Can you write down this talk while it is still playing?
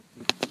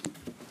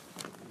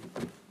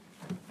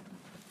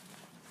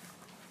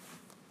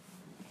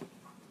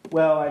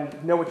Well, I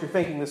know what you're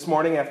thinking this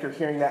morning after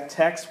hearing that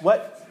text.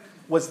 What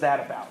was that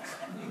about?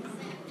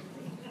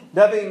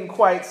 Nothing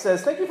quite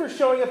says, thank you for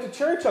showing up to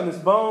church on this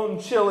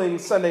bone-chilling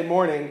Sunday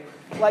morning,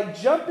 like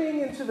jumping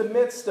into the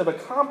midst of a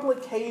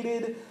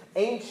complicated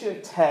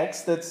ancient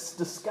text that's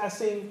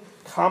discussing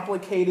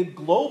complicated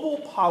global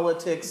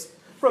politics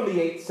from the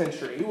 8th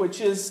century,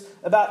 which is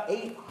about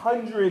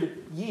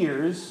 800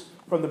 years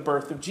from the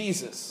birth of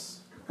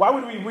Jesus. Why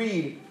would we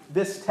read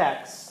this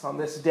text on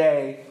this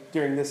day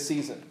during this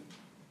season?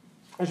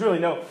 There's really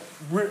no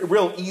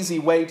real easy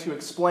way to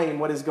explain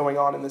what is going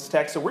on in this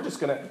text, so we're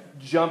just going to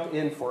jump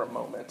in for a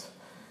moment.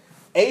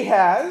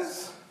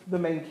 Ahaz, the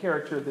main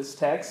character of this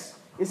text,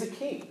 is a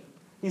king.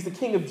 He's the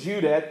king of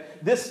Judah.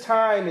 At this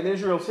time in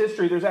Israel's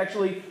history, there's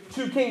actually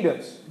two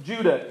kingdoms,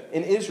 Judah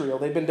and Israel.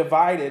 They've been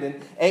divided,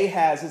 and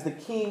Ahaz is the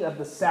king of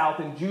the south,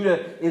 and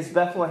Judah is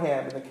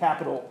Bethlehem, and the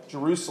capital,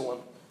 Jerusalem.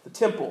 The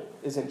temple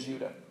is in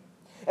Judah.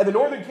 And the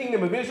northern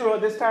kingdom of Israel at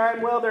this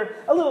time, well, they're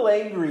a little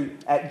angry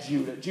at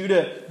Judah.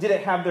 Judah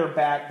didn't have their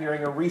back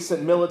during a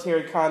recent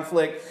military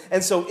conflict.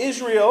 And so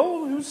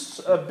Israel, who's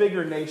a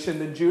bigger nation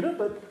than Judah,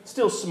 but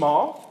still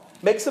small,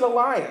 makes an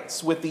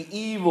alliance with the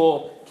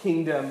evil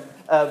kingdom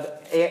of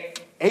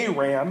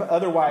Aram,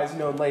 otherwise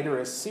known later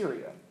as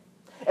Syria.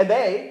 And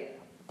they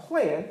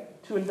plan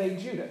to invade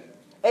Judah.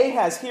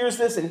 Ahaz hears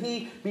this and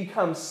he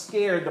becomes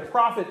scared. The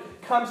prophet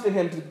comes to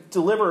him to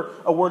deliver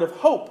a word of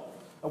hope,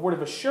 a word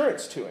of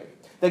assurance to him.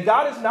 That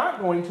God is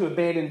not going to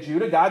abandon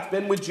Judah. God's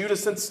been with Judah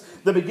since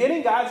the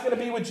beginning. God's going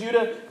to be with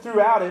Judah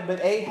throughout it. But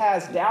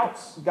Ahaz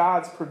doubts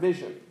God's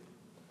provision.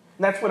 And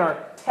that's when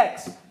our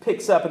text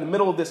picks up in the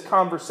middle of this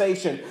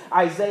conversation.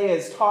 Isaiah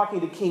is talking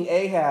to King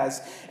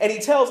Ahaz. And he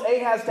tells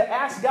Ahaz to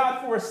ask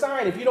God for a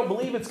sign. If you don't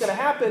believe it's going to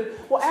happen,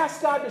 well,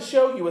 ask God to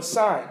show you a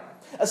sign.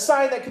 A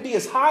sign that could be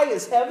as high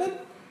as heaven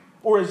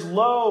or as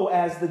low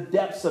as the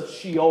depths of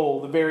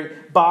Sheol, the very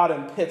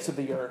bottom pits of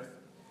the earth.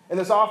 And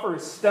this offer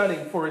is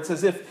stunning, for it's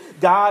as if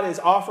God is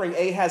offering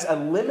Ahaz a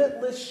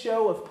limitless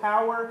show of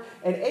power.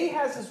 And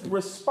Ahaz's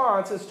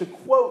response is to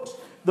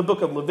quote the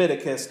book of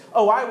Leviticus,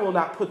 "Oh, I will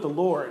not put the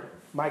Lord,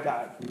 my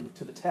God,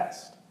 to the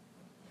test."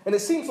 And it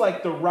seems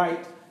like the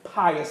right,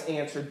 pious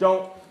answer.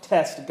 Don't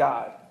test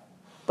God.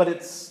 But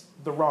it's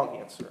the wrong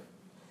answer.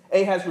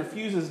 Ahaz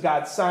refuses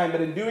God's sign,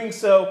 but in doing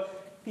so,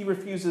 he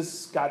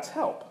refuses God's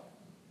help.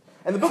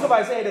 And the book of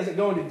Isaiah doesn't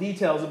go into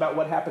details about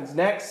what happens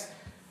next.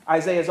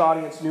 Isaiah's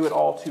audience knew it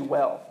all too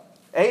well.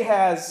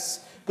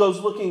 Ahaz goes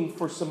looking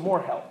for some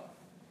more help.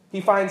 He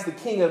finds the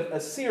king of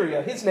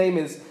Assyria. His name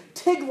is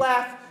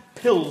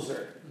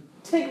Tiglath-Pileser.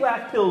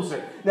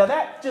 Tiglath-Pileser. Now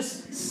that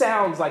just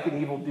sounds like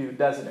an evil dude,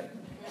 doesn't it?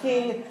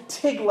 King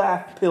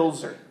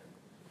Tiglath-Pileser.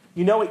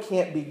 You know it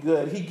can't be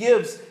good. He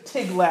gives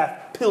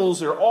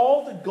Tiglath-Pileser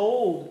all the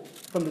gold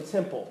from the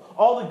temple,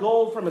 all the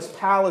gold from his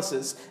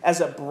palaces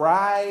as a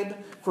bribe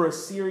for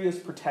Assyria's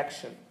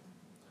protection.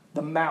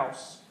 The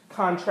mouse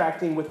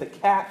contracting with the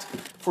cat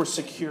for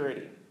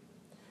security.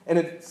 And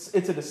it's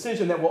a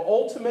decision that will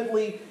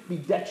ultimately be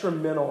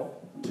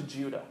detrimental to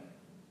Judah.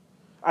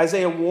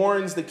 Isaiah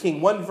warns the king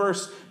one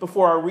verse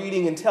before our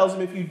reading and tells him,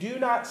 if you do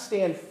not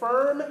stand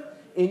firm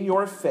in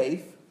your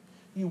faith,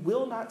 you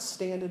will not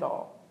stand at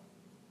all.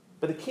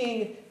 But the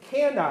king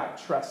cannot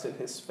trust in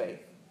his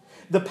faith.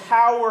 The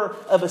power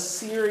of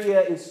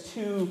Assyria is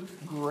too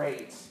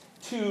great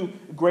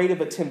of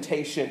a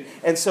temptation.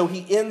 And so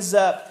he ends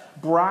up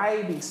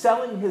bribing,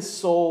 selling his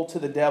soul to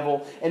the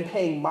devil, and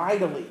paying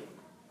mightily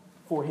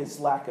for his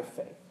lack of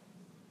faith.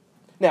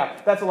 Now,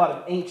 that's a lot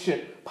of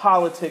ancient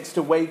politics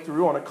to wade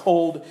through on a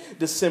cold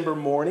December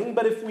morning,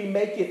 but if we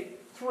make it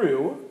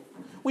through,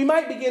 we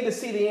might begin to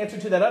see the answer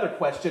to that other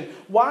question.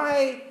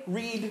 Why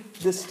read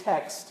this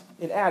text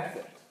in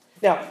Advent?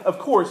 Now, of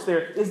course,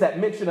 there is that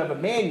mention of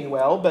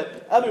Emmanuel,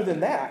 but other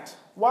than that,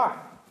 why?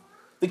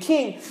 The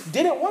king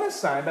didn't want a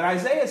sign, but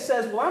Isaiah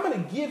says, well, I'm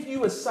going to give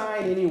you a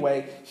sign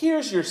anyway.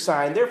 Here's your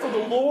sign. Therefore,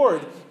 the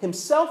Lord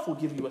himself will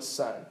give you a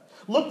son.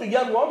 Look, the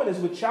young woman is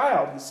with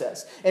child, he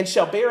says, and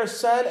shall bear a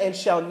son and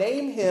shall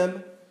name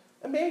him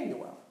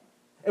Emmanuel.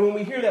 And when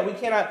we hear that, we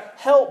cannot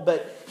help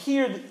but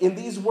hear in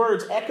these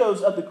words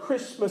echoes of the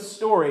Christmas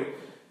story.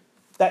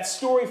 That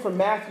story from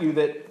Matthew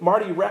that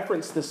Marty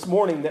referenced this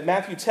morning, that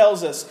Matthew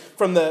tells us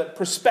from the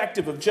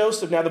perspective of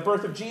Joseph. Now, the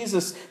birth of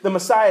Jesus, the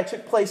Messiah,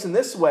 took place in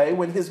this way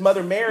when his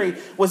mother Mary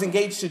was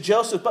engaged to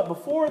Joseph. But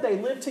before they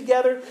lived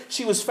together,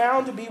 she was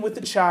found to be with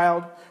the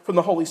child from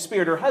the Holy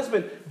Spirit. Her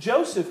husband,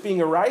 Joseph,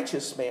 being a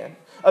righteous man,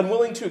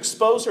 unwilling to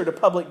expose her to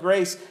public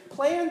grace,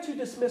 planned to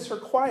dismiss her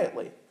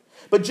quietly.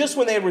 But just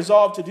when they had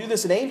resolved to do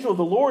this, an angel of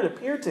the Lord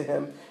appeared to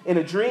him in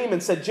a dream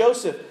and said,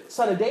 Joseph,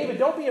 son of David,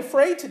 don't be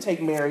afraid to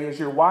take Mary as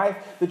your wife.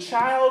 The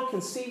child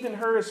conceived in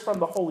her is from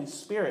the Holy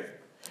Spirit.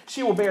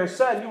 She will bear a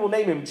son. You will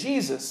name him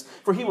Jesus,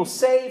 for he will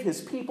save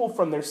his people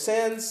from their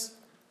sins.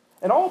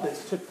 And all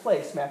this took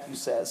place, Matthew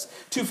says,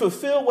 to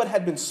fulfill what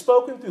had been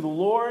spoken through the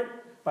Lord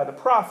by the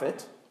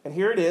prophet. And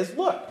here it is.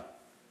 Look,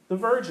 the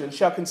virgin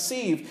shall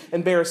conceive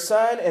and bear a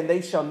son, and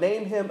they shall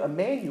name him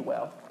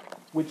Emmanuel,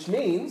 which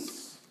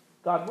means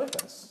God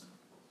with us.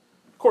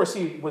 course,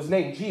 he was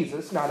named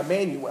Jesus, not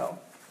Emmanuel.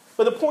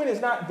 But the point is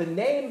not the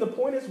name, the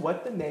point is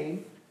what the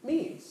name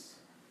means.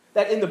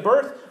 That in the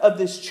birth of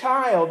this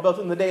child, both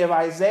in the day of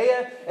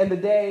Isaiah and the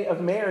day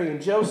of Mary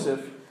and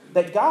Joseph,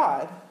 that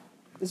God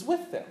is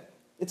with them.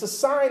 It's a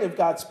sign of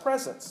God's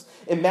presence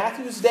in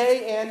Matthew's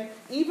day and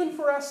even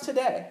for us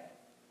today.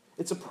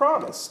 It's a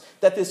promise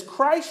that this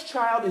Christ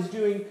child is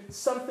doing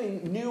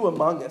something new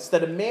among us,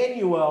 that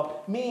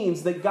Emmanuel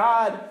means that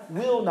God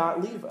will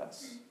not leave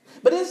us.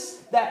 But is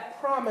that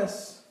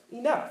promise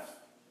enough?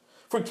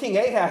 For King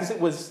Ahaz, it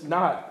was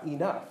not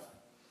enough.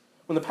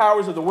 When the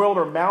powers of the world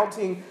are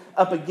mounting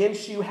up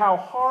against you, how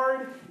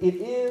hard it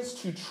is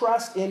to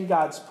trust in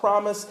God's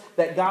promise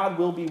that God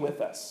will be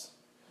with us.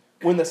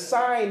 When the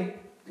sign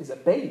is a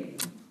baby,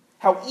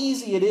 how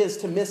easy it is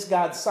to miss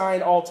God's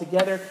sign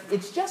altogether.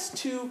 It's just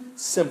too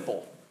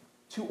simple,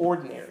 too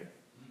ordinary.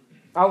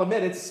 I'll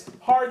admit it's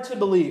hard to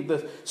believe.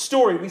 The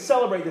story, we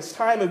celebrate this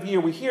time of year,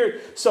 we hear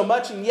it so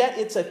much, and yet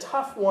it's a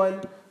tough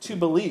one to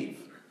believe.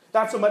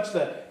 Not so much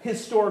the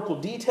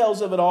historical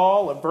details of it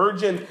all, a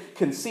virgin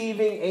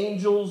conceiving,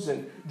 angels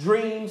and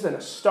dreams and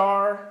a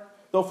star,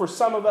 though for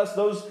some of us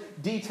those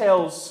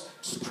details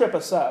trip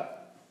us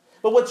up.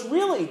 But what's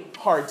really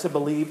hard to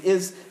believe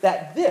is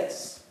that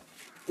this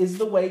is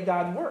the way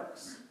God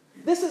works.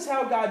 This is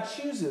how God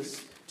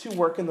chooses to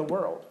work in the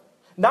world.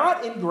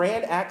 Not in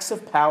grand acts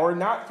of power,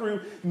 not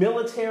through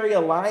military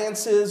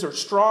alliances or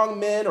strong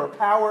men or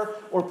power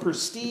or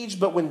prestige,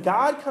 but when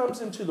God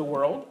comes into the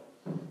world,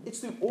 it's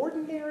through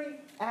ordinary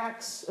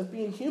acts of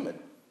being human,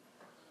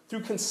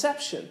 through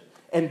conception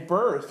and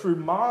birth, through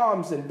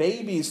moms and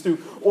babies, through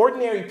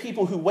ordinary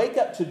people who wake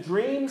up to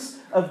dreams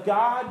of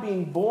God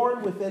being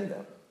born within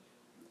them.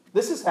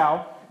 This is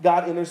how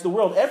God enters the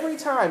world. Every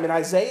time in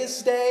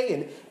Isaiah's day,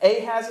 in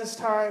Ahaz's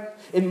time,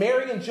 in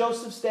Mary and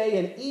Joseph's day,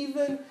 and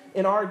even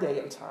in our day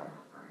and time.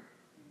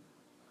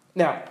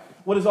 Now,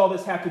 what does all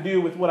this have to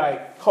do with what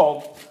I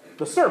called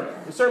the sermon?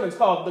 The sermon's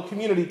called The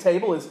Community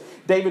Table, as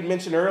David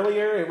mentioned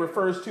earlier. It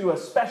refers to a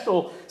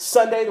special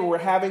Sunday that we're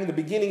having the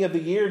beginning of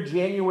the year,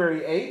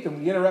 January 8th,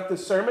 and we interrupt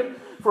this sermon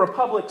for a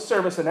public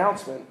service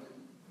announcement.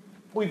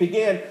 We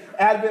began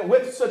Advent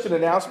with such an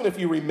announcement. If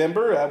you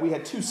remember, we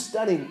had 2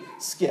 stunning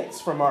skits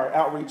from our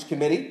outreach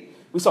committee.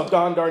 We saw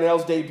Don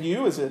Darnell's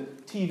debut as a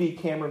TV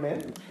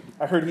cameraman.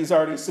 I heard he's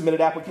already submitted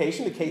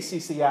application to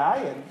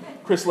KCCI, and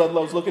Chris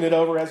Ledlow's looking it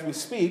over as we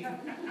speak.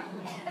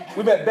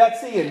 We met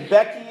Betsy and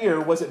Becky, or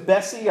was it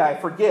Bessie? I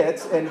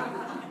forget. And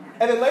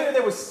then later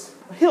there was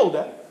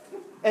Hilda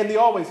and the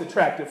always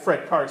attractive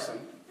Fred Carson.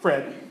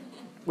 Fred,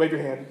 wave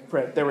your hand.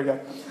 Fred, there we go.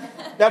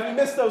 Now, if you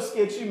missed those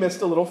skits, you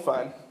missed a little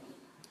fun.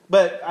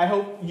 But I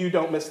hope you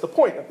don't miss the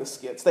point of the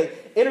skits. They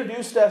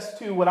introduced us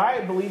to what I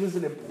believe is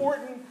an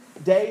important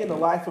day in the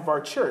life of our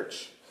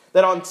church.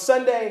 That on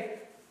Sunday,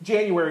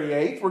 January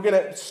 8th, we're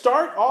going to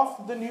start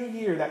off the new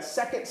year, that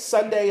second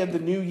Sunday of the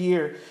new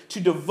year, to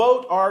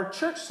devote our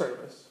church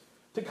service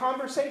to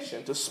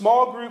conversation, to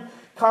small group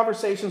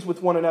conversations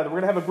with one another.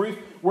 We're going to have a brief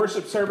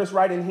worship service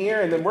right in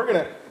here, and then we're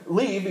going to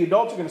leave. The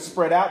adults are going to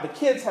spread out. The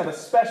kids have a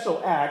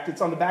special act.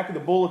 It's on the back of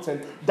the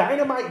bulletin.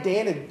 Dynamite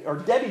Dan, or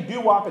Debbie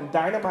Doo-Wop and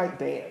Dynamite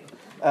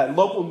Dan.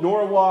 Local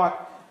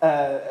Norwalk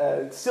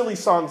silly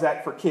songs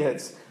act for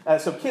kids.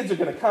 So kids are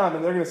going to come,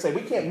 and they're going to say,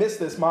 we can't miss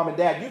this, Mom and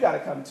Dad. You got to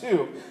come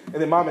too.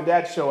 And then Mom and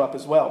Dad show up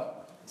as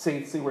well.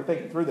 See, we're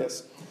thinking through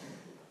this.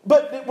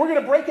 But we're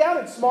going to break out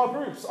in small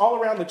groups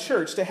all around the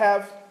church to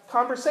have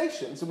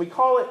conversations. And we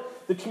call it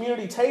the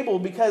community table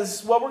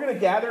because, well, we're going to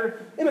gather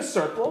in a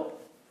circle.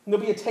 And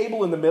there'll be a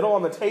table in the middle.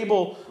 On the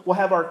table, we'll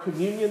have our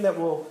communion that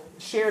we'll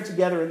share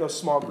together in those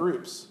small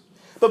groups.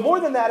 But more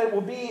than that, it will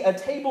be a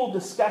table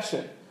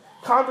discussion.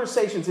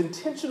 Conversations,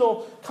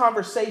 intentional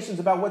conversations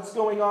about what's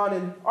going on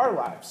in our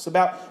lives,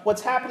 about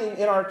what's happening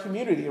in our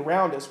community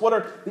around us. What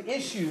are the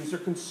issues or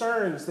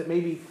concerns that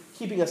may be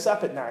keeping us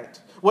up at night?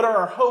 What are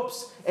our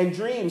hopes and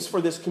dreams for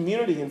this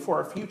community and for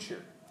our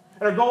future?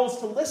 And our goal is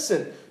to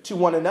listen to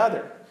one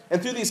another.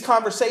 And through these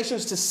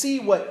conversations to see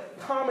what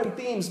common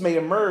themes may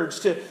emerge,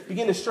 to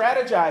begin to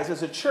strategize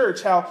as a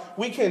church how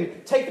we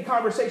can take the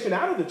conversation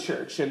out of the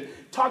church and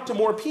talk to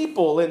more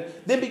people and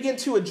then begin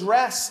to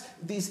address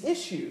these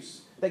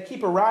issues that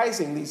keep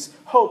arising, these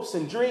hopes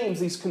and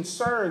dreams, these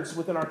concerns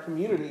within our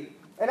community,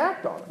 and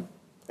act on them.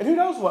 And who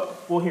knows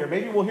what we'll hear.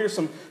 Maybe we'll hear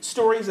some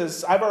stories,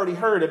 as I've already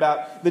heard,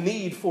 about the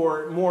need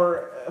for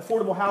more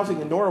affordable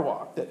housing in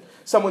Norwalk, that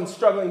someone's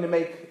struggling to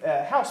make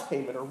a house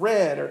payment or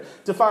rent or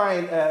to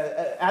find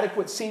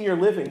adequate senior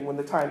living when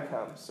the time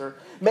comes. Or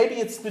maybe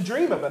it's the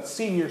dream of a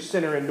senior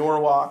center in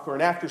Norwalk or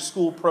an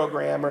after-school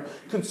program or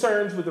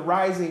concerns with the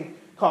rising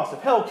cost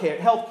of health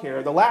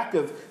care, the lack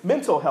of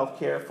mental health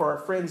care for our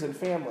friends and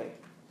family.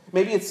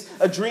 Maybe it's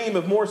a dream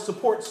of more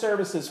support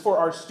services for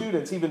our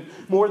students, even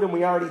more than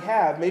we already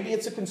have. Maybe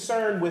it's a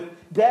concern with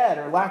debt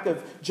or lack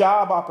of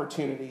job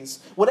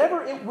opportunities.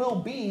 Whatever it will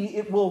be,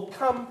 it will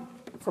come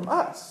from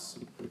us,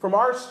 from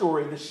our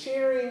story, the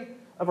sharing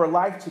of our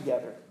life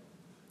together.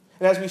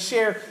 And as we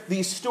share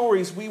these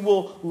stories, we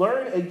will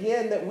learn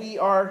again that we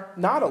are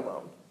not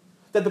alone.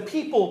 That the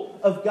people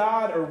of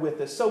God are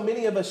with us. So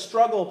many of us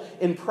struggle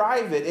in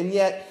private, and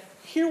yet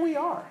here we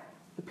are,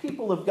 the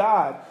people of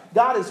God.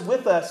 God is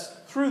with us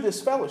through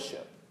this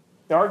fellowship.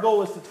 Now, our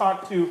goal is to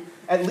talk to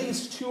at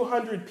least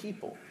 200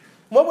 people.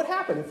 What would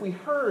happen if we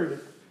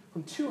heard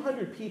from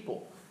 200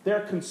 people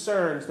their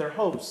concerns, their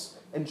hopes,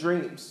 and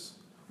dreams?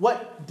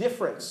 What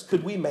difference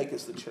could we make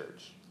as the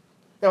church?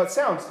 Now, it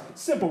sounds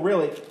simple,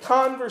 really.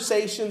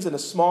 Conversations in a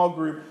small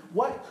group,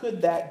 what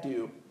could that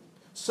do?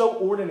 So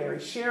ordinary,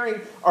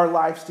 sharing our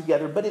lives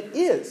together, but it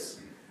is.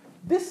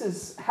 This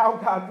is how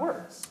God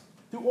works.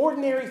 Through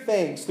ordinary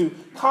things, through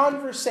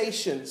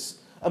conversations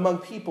among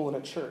people in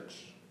a church.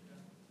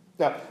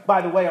 Now,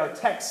 by the way, our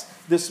text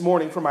this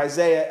morning from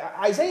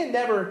Isaiah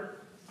never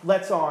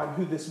lets on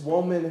who this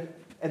woman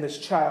and this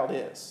child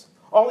is.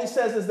 All he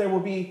says is there will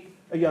be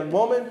a young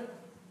woman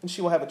and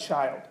she will have a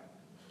child.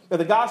 Now,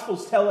 the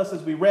Gospels tell us,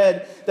 as we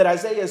read, that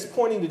Isaiah is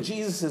pointing to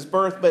Jesus'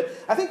 birth, but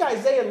I think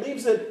Isaiah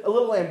leaves it a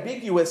little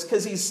ambiguous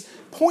because he's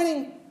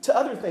pointing to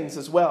other things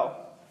as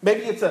well.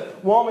 Maybe it's a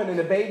woman and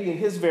a baby in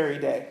his very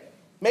day.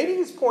 Maybe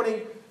he's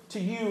pointing to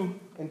you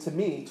and to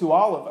me, to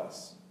all of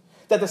us,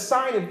 that the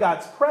sign of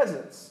God's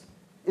presence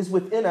is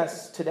within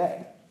us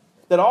today.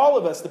 That all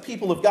of us, the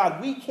people of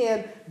God, we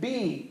can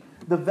be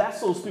the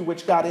vessels through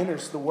which God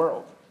enters the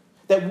world.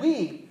 That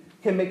we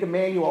can make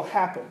Emmanuel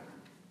happen.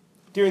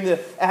 During the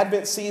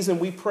Advent season,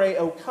 we pray,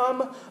 O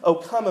come,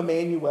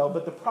 Emmanuel.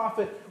 But the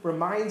prophet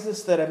reminds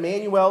us that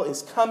Emmanuel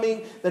is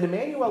coming, that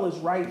Emmanuel is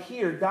right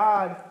here.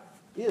 God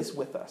is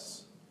with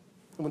us.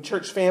 And when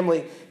church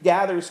family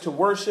gathers to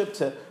worship,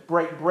 to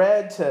break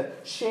bread, to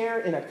share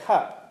in a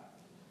cup,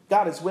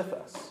 God is with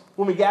us.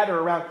 When we gather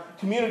around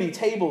community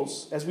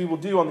tables, as we will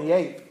do on the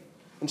 8th,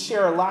 and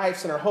share our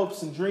lives and our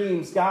hopes and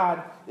dreams,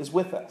 God is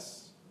with us.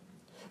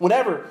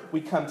 Whenever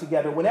we come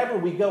together, whenever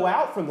we go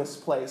out from this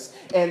place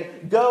and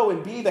go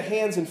and be the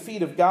hands and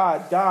feet of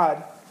God,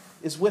 God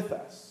is with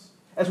us.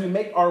 As we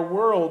make our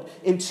world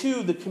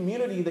into the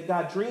community that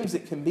God dreams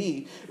it can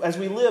be, as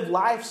we live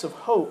lives of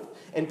hope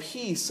and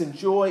peace and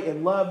joy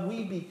and love,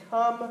 we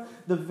become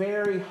the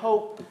very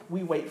hope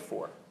we wait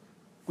for.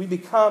 We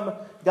become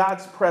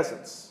God's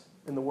presence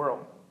in the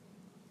world.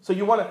 So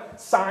you want a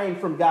sign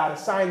from God, a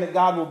sign that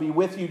God will be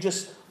with you.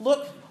 Just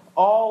look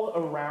all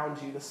around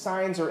you. The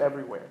signs are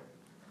everywhere.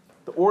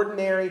 The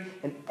ordinary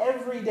and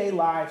everyday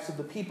lives of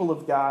the people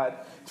of God.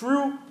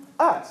 Through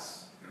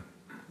us,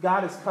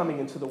 God is coming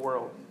into the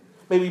world.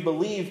 May we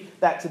believe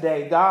that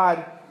today.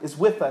 God is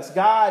with us.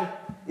 God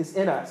is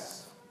in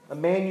us.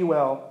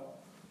 Emmanuel.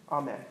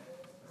 Amen.